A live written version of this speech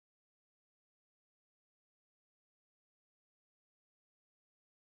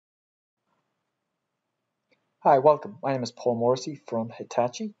Hi, welcome. My name is Paul Morrissey from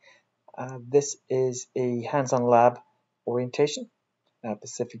Hitachi. This is a hands-on lab orientation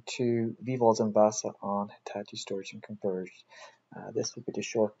specific to vVols-VASA on Hitachi Storage and Converged. This will be the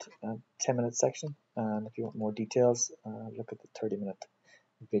short 10-minute section, and if you want more details, look at the 30-minute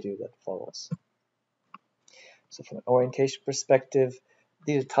video that follows. So from an orientation perspective,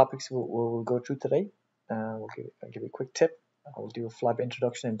 these are topics we'll go through today. I'll give you a quick tip. We'll do a flat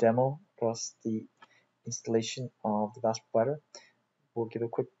introduction and demo across the installation of the VASA provider. We'll give a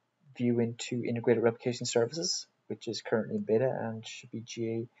quick view into integrated replication services, which is currently in beta and should be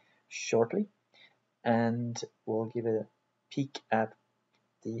GA shortly. And we'll give a peek at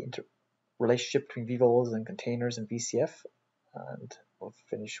the relationship between vVols and containers and VCF. And we'll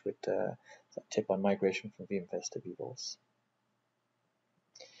finish with a tip on migration from VMware to vVols.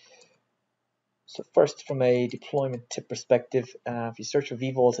 So first, from a deployment tip perspective, if you search for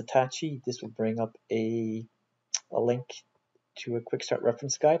vVols Hitachi, this will bring up a link to a quick start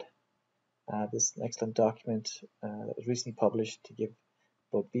reference guide. This is an excellent document that was recently published to give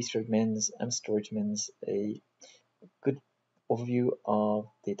both vSphere admins and storage admins a good overview of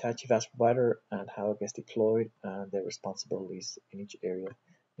the Hitachi VASA provider and how it gets deployed and their responsibilities in each area,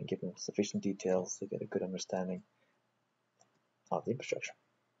 and give them sufficient details to get a good understanding of the infrastructure.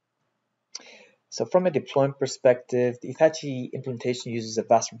 So from a deployment perspective, the Hitachi implementation uses a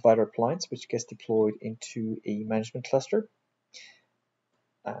VASA provider appliance which gets deployed into a management cluster.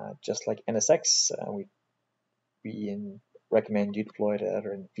 Just like NSX, we recommend you deploy it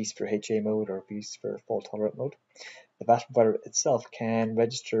either in vSphere HA mode or vSphere fault tolerant mode. The VASA provider itself can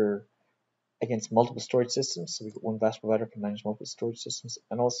register against multiple storage systems, so one VASA provider can manage multiple storage systems,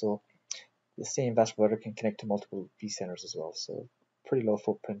 and also the same VASA provider can connect to multiple vCenters as well, so pretty low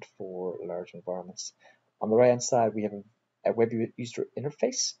footprint for large environments. On the right hand side, we have a web user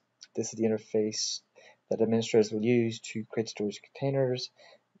interface. This is the interface that administrators will use to create storage containers,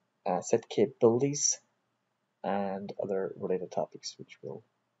 set capabilities, and other related topics, which we'll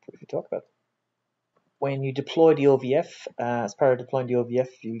briefly talk about. When you deploy the OVF, as part of deploying the OVF,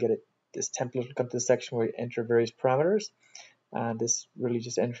 you get this template will come to the section where you enter various parameters, and this really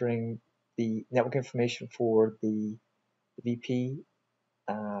just entering the network information for the VP,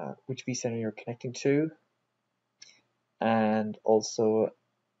 which vCenter you're connecting to, and also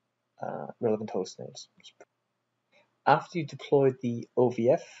relevant host names. After you deploy the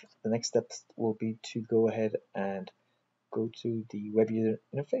OVF, the next step will be to go ahead and go to the web user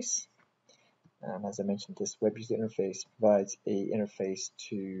interface. As I mentioned, this web user interface provides an interface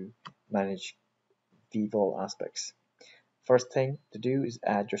to manage vVol aspects. First thing to do is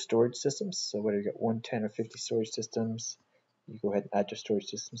add your storage systems. So whether you get 1, 10, or 50 storage systems, you go ahead and add your storage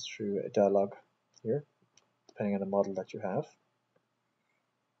systems through a dialog here, depending on the model that you have.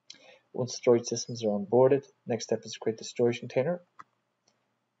 Once storage systems are onboarded, next step is to create the storage container.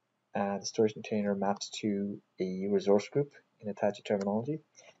 The storage container maps to a resource group in Hitachi terminology.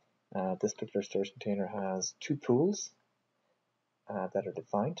 This particular storage container has 2 pools that are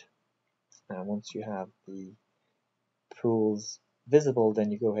defined. Once you have the pools visible,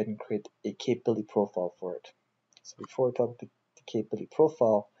 then you go ahead and create a capability profile for it. So before we talk about the capability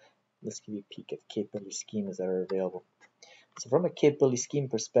profile, let's give you a peek at capability schemas that are available. So from a capability scheme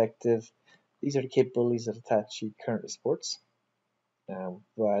perspective, these are the capabilities that Hitachi currently supports.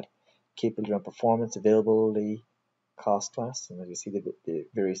 Provide capability around performance, availability, cost class, and as you see the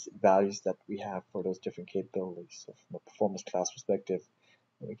various values that we have for those different capabilities. So from a performance class perspective,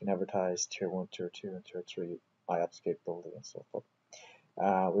 we can advertise tier 1, tier 2, and tier 3 IOPS capability and so forth.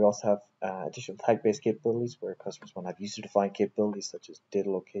 We also have additional type-based capabilities where customers want to have user-defined capabilities such as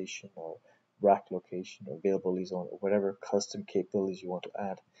data location or rack location or availability zone or whatever custom capabilities you want to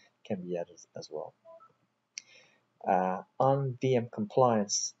add can be added as well. On VM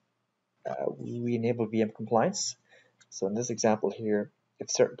compliance, we enable VM compliance. So in this example here, if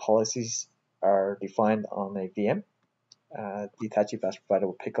certain policies are defined on a VM, the Hitachi VASA provider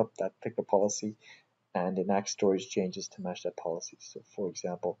will pick up that particular policy and enact storage changes to match that policy. So for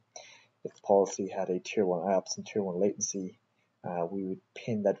example, if the policy had a tier 1 IOPS and tier 1 latency, we would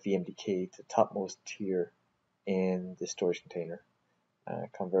pin that VMDK to the topmost tier in the storage container.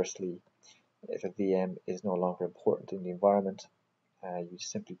 Conversely, if a VM is no longer important in the environment, you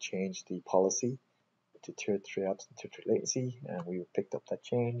simply change the policy to tier 3 IOPS and tier 3 latency, and we would pick up that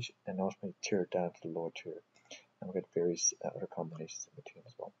change and automatically tier it down to the lower tier. And we'll get various other combinations in between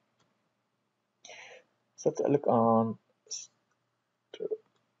as well. So let's look on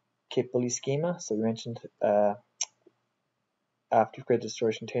capability schema. So we mentioned after you create the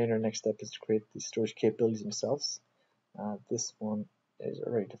storage container, next step is to create the storage capabilities themselves. This one is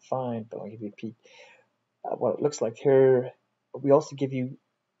already defined, but I'll give you a peek. what it looks like here. We also give you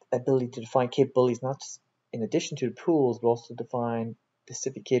ability to define capabilities, not just in addition to the pools, but also define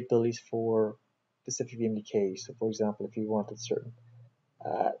specific capabilities for specific VMDKs. So for example, if you wanted certain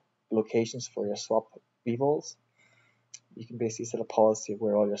locations for your swap vVols, you can basically set a policy of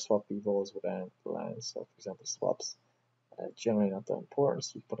where all your swap vVols would land. So for example, swaps generally not that important,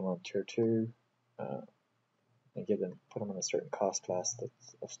 so you put them on tier 2 and put them on a certain cost class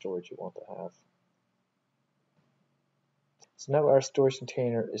of storage you want to have. So now our storage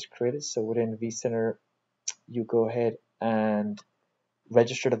container is created. So within vCenter, you go ahead and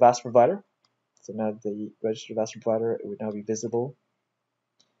register the VASA provider. So now the registered VASA provider, it would now be visible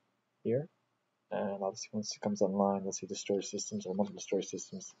here. And obviously once it comes online, you'll see the storage systems or multiple storage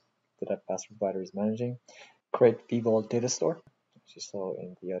systems that VASA provider is managing. Create vVol data store, as you saw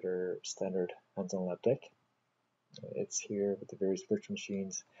in the other standard hands-on lab deck. It's here with the various virtual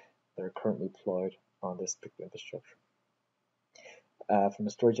machines that are currently deployed on this particular infrastructure. From a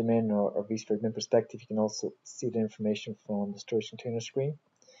storage admin or vSphere admin perspective, you can also see the information from the storage container screen,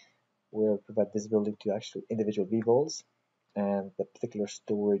 where it provides visibility to actual individual vVols and the particular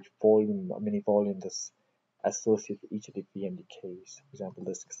storage volume or mini volume that's associated with each of the VMDKs. For example,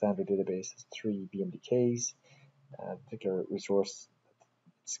 this standard database has 3 VMDKs, a particular resource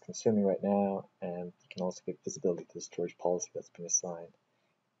it's consuming right now, and you can also get visibility to the storage policy that's been assigned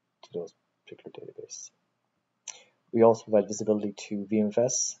to those particular databases. We also provide visibility to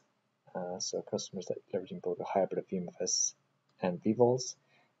VMFS, so customers that are leveraging both a hybrid of VMFS and vVols.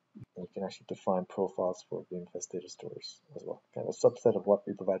 And you can actually define profiles for VMFS data stores as well. Kind of a subset of what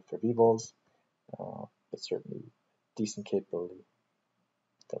we provide for vVols, but certainly decent capability.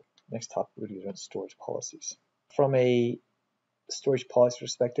 The next topic really is around storage policies. From a storage policy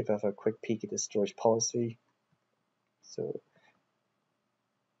perspective, I have a quick peek at the storage policy. So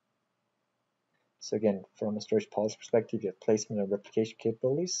again, from a storage policy perspective, you have placement and replication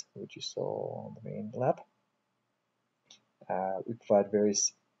capabilities, which you saw on the main lab. We provide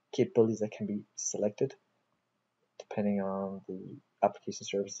various capabilities that can be selected depending on the application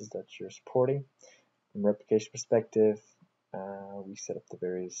services that you're supporting. From a replication perspective, we set up the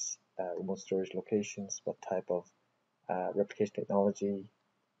various remote storage locations, what type of replication technology.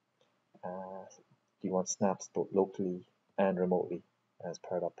 Do you want snaps both locally and remotely as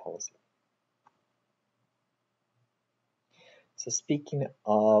part of that policy? So speaking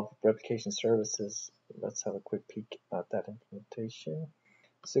of replication services, let's have a quick peek at that implementation.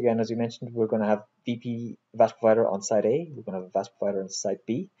 So again, as we mentioned, we're going to have VASA provider on site A. We're going to have a VASA provider on site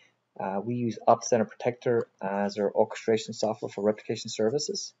B. We use OpsCenter Protector as our orchestration software for replication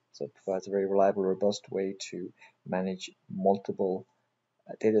services. So it provides a very reliable, robust way to manage multiple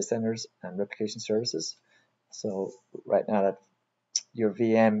data centers and replication services. So right now that your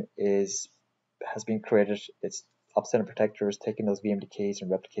VM has been created, it's OpsCenter Protector is taking those VMDKs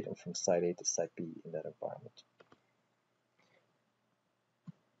and replicating them from site A to site B in that environment.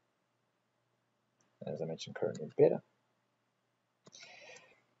 As I mentioned, currently in beta.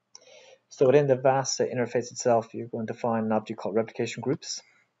 So within the VASA interface itself, you're going to find an object called replication groups.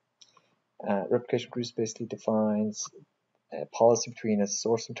 Replication groups basically defines a policy between a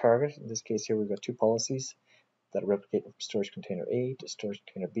source and target. In this case here, we've got 2 policies that replicate from storage container A to storage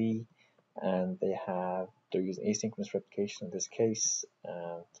container B, and they're using asynchronous replication in this case,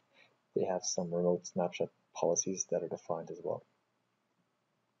 and they have some remote snapshot policies that are defined as well.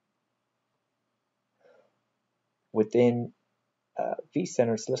 Within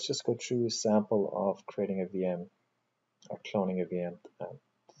vCenter, so let's just go through a sample of creating a VM or cloning a VM and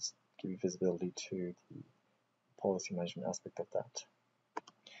just give you visibility to the policy management aspect of that.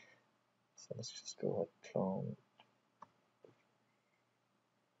 So let's just go ahead and clone.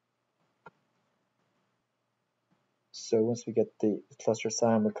 So once we get the cluster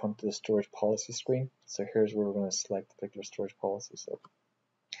assigned, we'll come to the storage policy screen. So here's where we're going to select the particular storage policy. So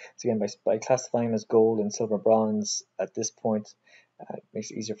again, by classifying them as gold and silver and bronze at this point, it makes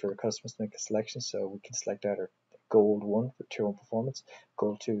it easier for our customers to make a selection. So we can select either gold 1 for tier 1 performance.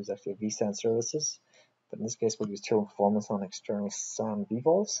 Gold 2 is actually vSAN services. But in this case, we'll use tier 1 performance on external SAN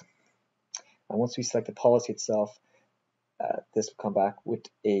vVols. And once we select the policy itself, this will come back with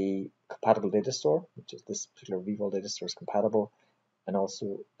a compatible data store, which is this particular vVol data store is compatible, and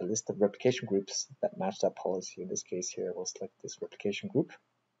also a list of replication groups that match that policy. In this case here, we'll select this replication group.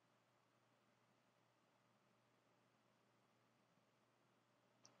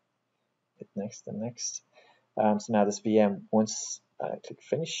 Hit next and next. So now this VM, once I click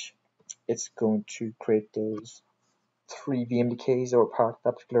finish, it's going to create those 3 VMDKs that were part of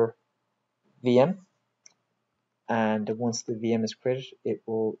that particular VM. And once the VM is created, it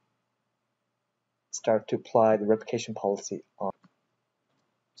will start to apply the replication policy on.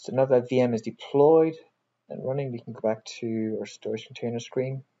 So now that VM is deployed and running, we can go back to our storage container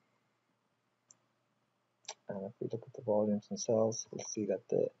screen. And if we look at the volumes themselves, we'll see that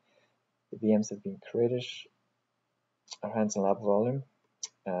the VMs have been created, our hands-on lab volume,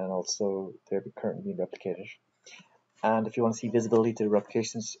 and also they're currently being replicated. And if you want to see visibility to the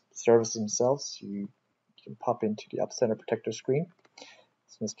replication services themselves, you can pop into the App Center Protector screen.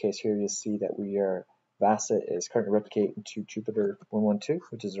 So in this case here, you'll see that VASA is currently replicating to Jupiter 112,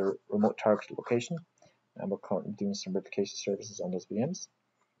 which is a remote targeted location, and we're currently doing some replication services on those VMs.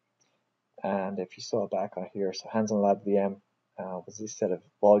 And if you saw back on here, so hands-on lab VM was this set of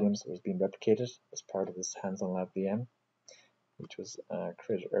volumes that was being replicated as part of this hands-on lab VM, which was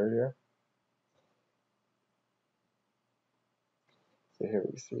created earlier. So here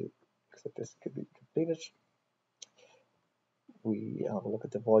we see that this could be completed. We have a look at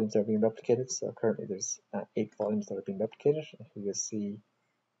the volumes that are being replicated. So currently there's 8 volumes that are being replicated. And here you see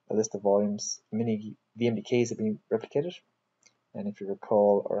a list of volumes, many VMDKs are being replicated. And if you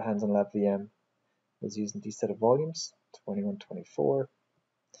recall, our hands-on lab VM was using these set of volumes, 21, 24.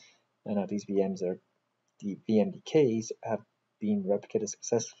 And now these VMs are, the VMDKs have been replicated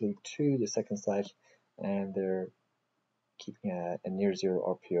successfully to the second site, and they're keeping a near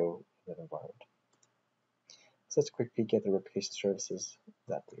zero RPO in that environment. So let's quick peek at the replication services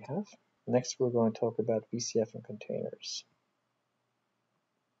that we have. Next, we're going to talk about VCF and containers.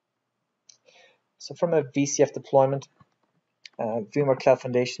 So from a VCF deployment, VMware Cloud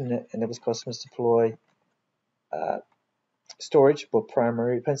Foundation enables customers to deploy storage, both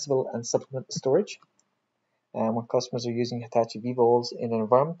primary, principal, and supplement storage. And when customers are using Hitachi vVols in an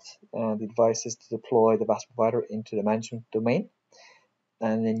environment, the advice is to deploy the VASA provider into the management domain,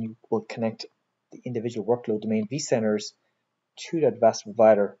 and then you will connect the individual workload domain vCenters to that VASA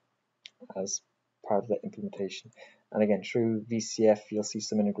provider as part of that implementation. And again, through VCF, you'll see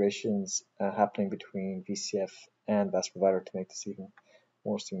some integrations happening between VCF and VASA provider to make this even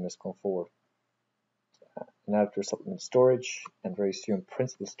more seamless going forward. Now there's supplement storage, and very soon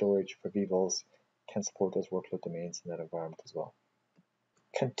principal storage for vVols can support those workload domains in that environment as well.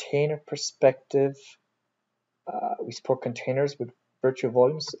 Container perspective, we support containers with virtual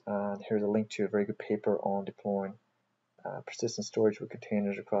volumes, and here's a link to a very good paper on deploying persistent storage with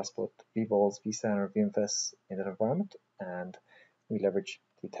containers across both vVols-VASA or VMFS in that environment, and we leverage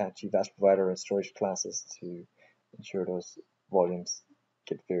the Hitachi VASA provider and storage classes to ensure those volumes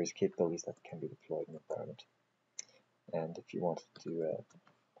get various capabilities that can be deployed in the environment. And if you want to do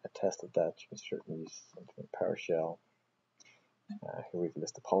a test of that, you can certainly use something like PowerShell. Here we have a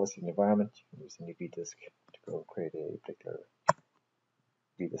list of policies in the environment. You can use a new vDisk to go create a particular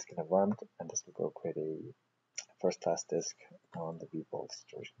vDisk environment, and this will go create a first-class disk on the vVols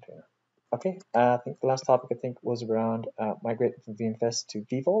storage container. Okay, I think the last topic was around migrating from VMFS to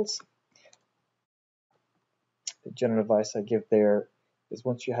vVols. The general advice I give there is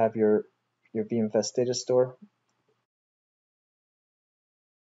once you have your VMFS data store.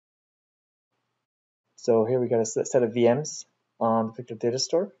 So here we got a set of VMs on the particular data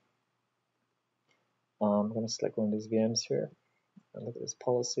store. I'm going to select one of these VMs here and look at this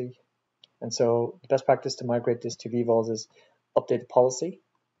policy. And so the best practice to migrate this to vVols is update the policy.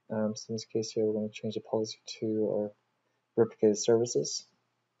 So in this case here, we're going to change the policy to our replicated services.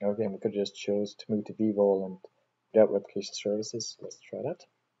 Now again, we could have just chose to move to vVol and without replication services. Let's try that.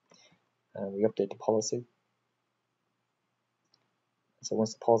 And we update the policy. So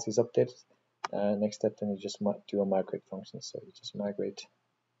once the policy is updated, next step then you just do a migrate function. So you just migrate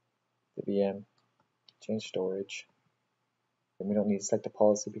the VM, change storage. And we don't need to select the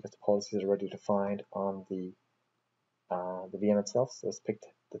policy because the policy is already defined on the VM itself. So it's picked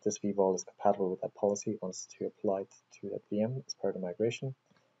that this vVol is compatible with that policy. It wants to apply it to that VM as part of the migration.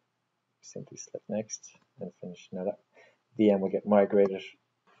 Simply select next and finish. Now that VM will get migrated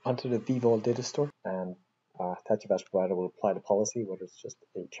onto the vVol data store, and Hitachi VASA provider will apply the policy, whether it's just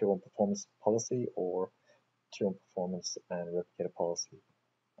a tier 1 performance policy or tier 1 performance and replicated policy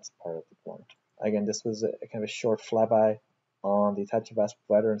as part of the deployment. Again, this was a kind of a short flyby on the Hitachi VASA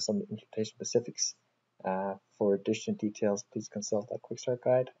provider and some implementation specifics. For additional details, please consult that quick start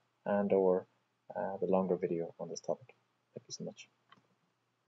guide and or the longer video on this topic. Thank you so much.